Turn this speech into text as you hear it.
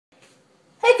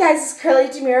guys, it's Curly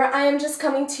Demira. I am just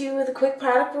coming to you with a quick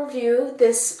product review.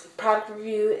 This product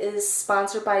review is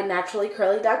sponsored by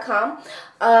naturallycurly.com.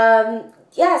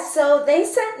 So they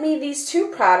sent me these two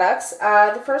products.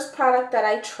 The first product that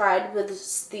I tried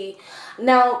was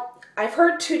now I've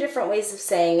heard two different ways of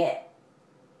saying it.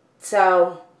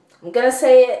 So I'm going to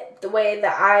say it the way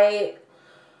that I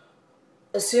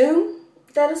assume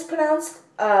that it's pronounced.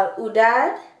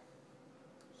 Ouidad.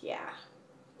 Yeah.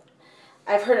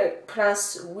 I've heard it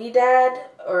pronounced Ouidad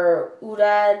or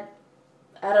Ouidad.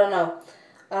 I don't know.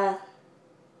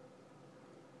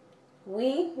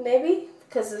 Maybe?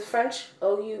 Because it's French.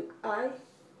 O-U-I.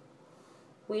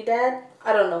 Ouidad?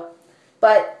 I don't know.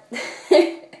 But,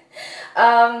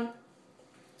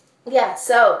 yeah,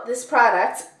 so this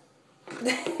product,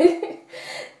 the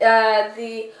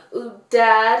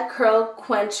Ouidad Curl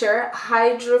Quencher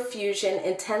Hydrofusion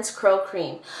Intense Curl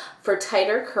Cream for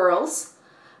tighter curls.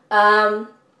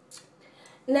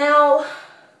 Now,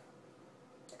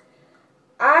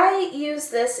 I use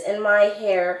this in my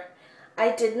hair.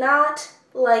 I did not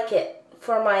like it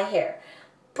for my hair,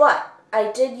 but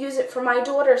I did use it for my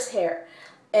daughter's hair,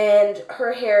 and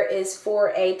her hair is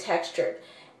 4A textured.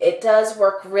 It does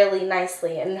work really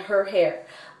nicely in her hair.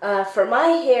 For my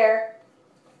hair,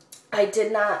 I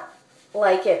did not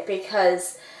like it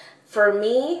because for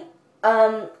me,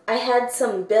 I had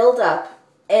some buildup.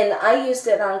 And I used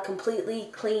it on completely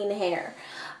clean hair.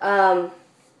 And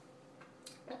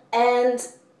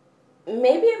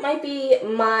maybe it might be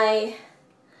my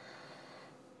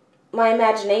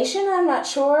imagination, I'm not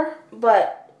sure.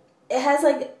 But it has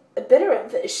like a bit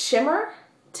of a shimmer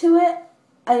to it.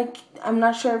 I'm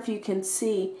not sure if you can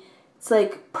see. It's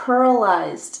like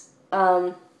pearlized.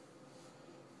 I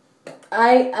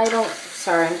don't,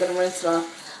 sorry, I'm going to rinse it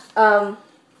off.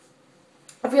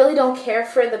 I really don't care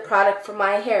for the product for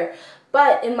my hair,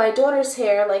 but in my daughter's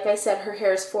hair, like I said, her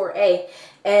hair is 4A,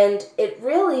 and it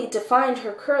really defined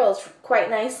her curls quite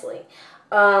nicely.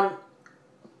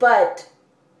 But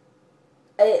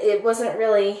it wasn't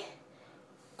really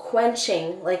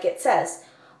quenching like it says.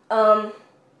 I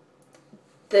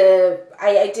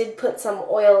did put some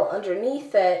oil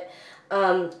underneath it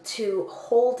to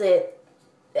hold the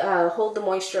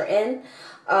moisture in,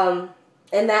 and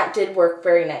that did work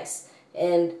very nice.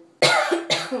 And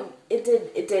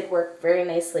it did work very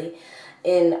nicely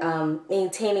in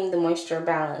maintaining the moisture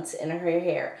balance in her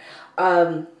hair.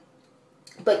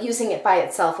 But using it by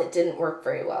itself, it didn't work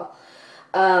very well.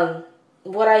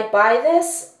 Would I buy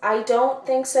this? I don't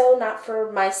think so, not for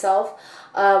myself.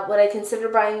 Would I consider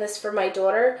buying this for my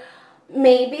daughter?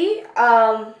 Maybe.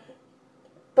 But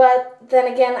then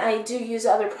again, I do use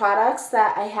other products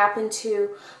that I happen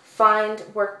to find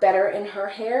work better in her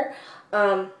hair.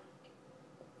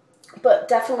 But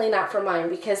definitely not for mine,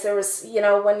 because there was,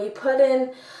 when you put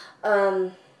in,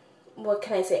 what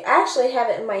can I say? I actually have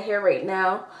it in my hair right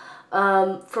now.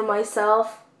 For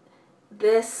myself,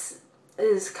 this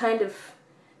is kind of,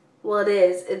 well, it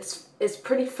is. It's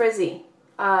pretty frizzy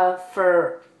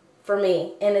for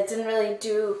me, and it didn't really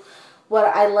do what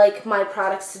I like my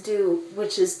products to do,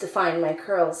 which is define my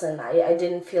curls, and I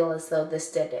didn't feel as though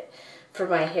this did it for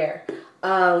my hair.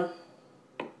 Now,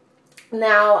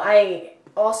 I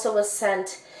also was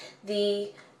sent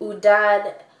the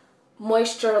Ouidad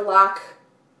Moisture Lock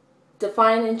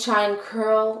Define and Shine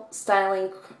Curl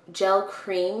Styling Gel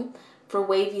Cream for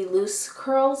wavy loose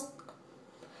curls.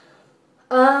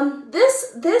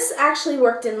 This actually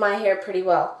worked in my hair pretty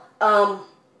well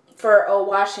for a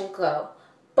wash and go,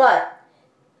 but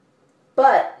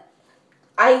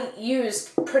I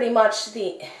used pretty much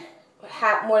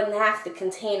more than half the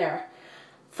container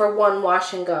for one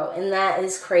wash and go, and that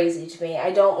is crazy to me.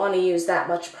 I don't want to use that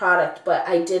much product, but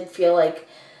I did feel like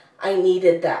I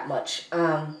needed that much.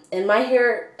 And my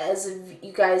hair, as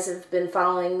you guys have been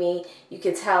following me, you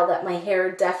could tell that my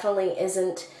hair definitely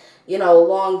isn't,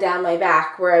 long down my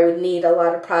back where I would need a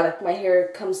lot of product. My hair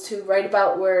comes to right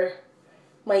about where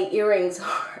my earrings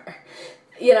are,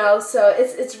 so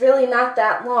it's really not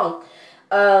that long.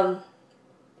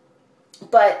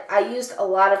 But I used a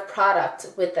lot of product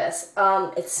with this.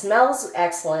 It smells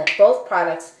excellent. Both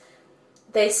products,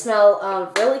 they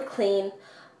smell really clean.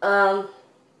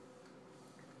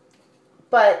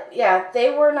 But yeah, they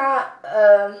were not,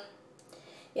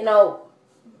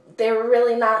 they were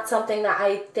really not something that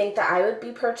I think that I would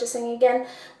be purchasing again.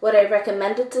 Would I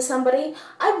recommend it to somebody?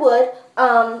 I would.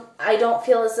 I don't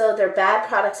feel as though they're bad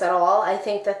products at all. I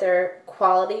think that they're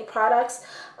quality products.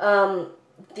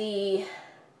 The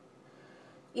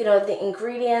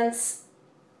ingredients,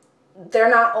 they're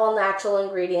not all natural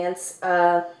ingredients.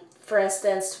 For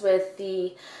instance, with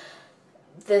the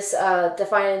this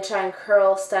Define and Shine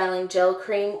Curl Styling Gel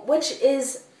Cream, which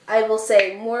is, I will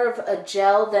say, more of a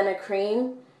gel than a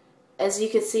cream. As you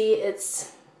can see,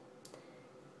 it's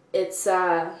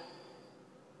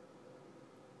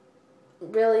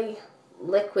really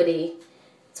liquidy.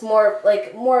 It's more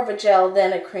of a gel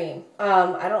than a cream.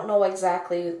 I don't know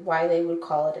exactly why they would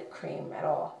call it a cream at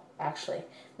all, actually.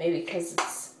 Maybe because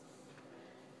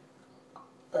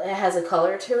it has a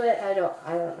color to it. I don't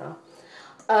know.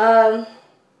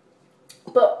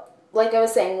 But like I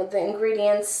was saying, with the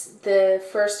ingredients, the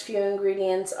first few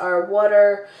ingredients are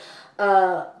water,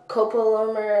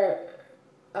 copolymer,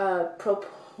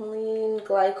 propylene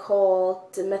glycol,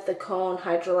 dimethicone,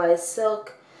 hydrolyzed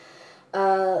silk,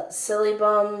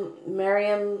 Silybum,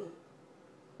 Marium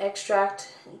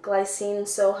extract, glycine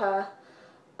soha,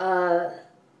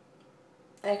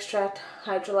 extract,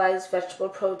 hydrolyzed vegetable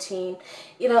protein.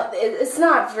 You know, it's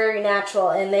not very natural,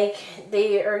 and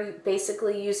they are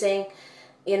basically using,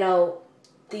 you know,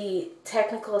 the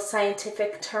technical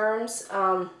scientific terms,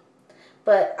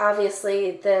 but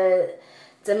obviously the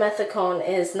dimethicone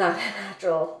is not a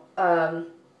natural,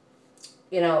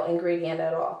 you know, ingredient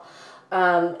at all.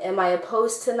 Am I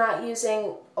opposed to not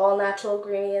using all natural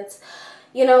ingredients?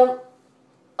 You know,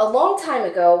 a long time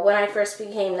ago, when I first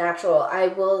became natural, I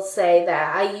will say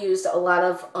that I used a lot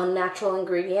of unnatural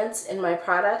ingredients in my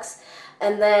products.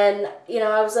 And then, you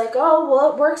know, I was like, oh,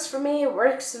 well, it works for me. It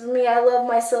works for me. I love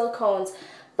my silicones.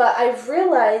 But I've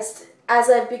realized as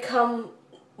I've become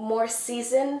more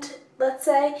seasoned, let's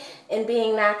say, in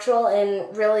being natural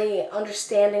and really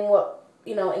understanding what,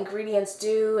 you know, ingredients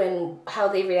do and how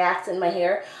they react in my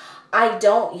hair, I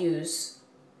don't use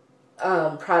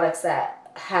products that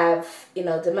have, you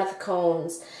know,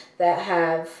 dimethicones, that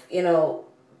have, you know,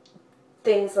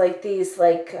 things like these,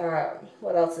 like,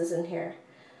 what else is in here?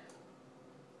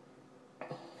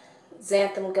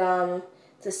 Xanthan gum,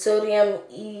 the sodium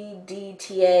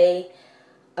EDTA,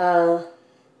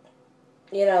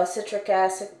 you know, citric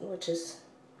acid, which is,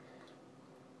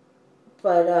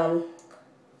 but,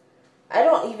 I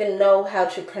don't even know how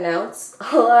to pronounce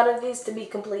a lot of these, to be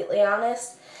completely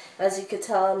honest. As you could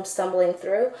tell, I'm stumbling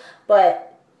through.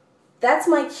 But that's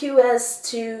my cue as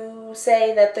to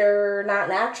say that they're not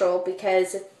natural,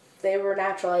 because if they were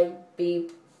natural, I'd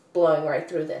be blowing right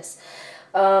through this.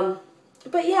 But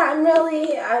yeah,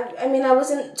 I mean, I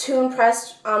wasn't too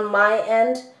impressed on my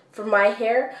end for my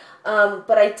hair.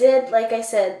 But I did, like I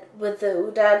said, with the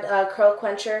Ouidad Curl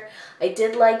Quencher, I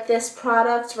did like this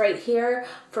product right here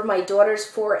for my daughter's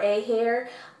 4A hair.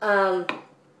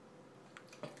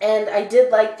 And I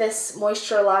did like this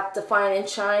Moisture Lock Define and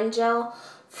Shine Gel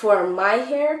for my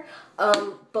hair.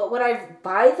 But would I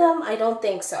buy them? I don't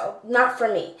think so. Not for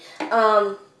me.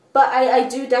 But I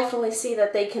do definitely see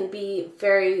that they can be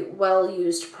very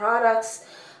well-used products,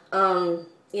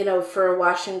 you know, for a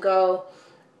wash and go.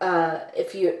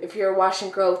 If you're a wash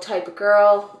and go type of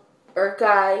girl or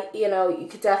guy, you know, you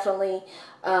could definitely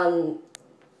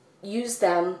use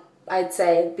them, I'd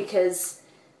say, because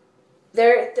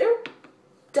they're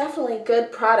definitely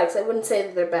good products. I wouldn't say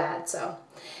that they're bad. So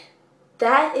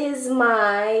that is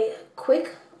my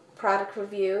quick product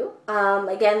review.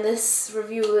 Again, this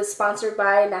review is sponsored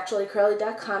by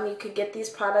naturallycurly.com. You could get these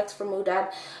products from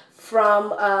Ouidad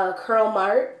from Curl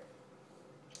Mart.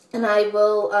 And I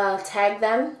will tag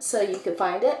them so you can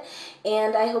find it.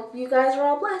 And I hope you guys are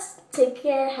all blessed. Take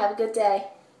care. Have a good day.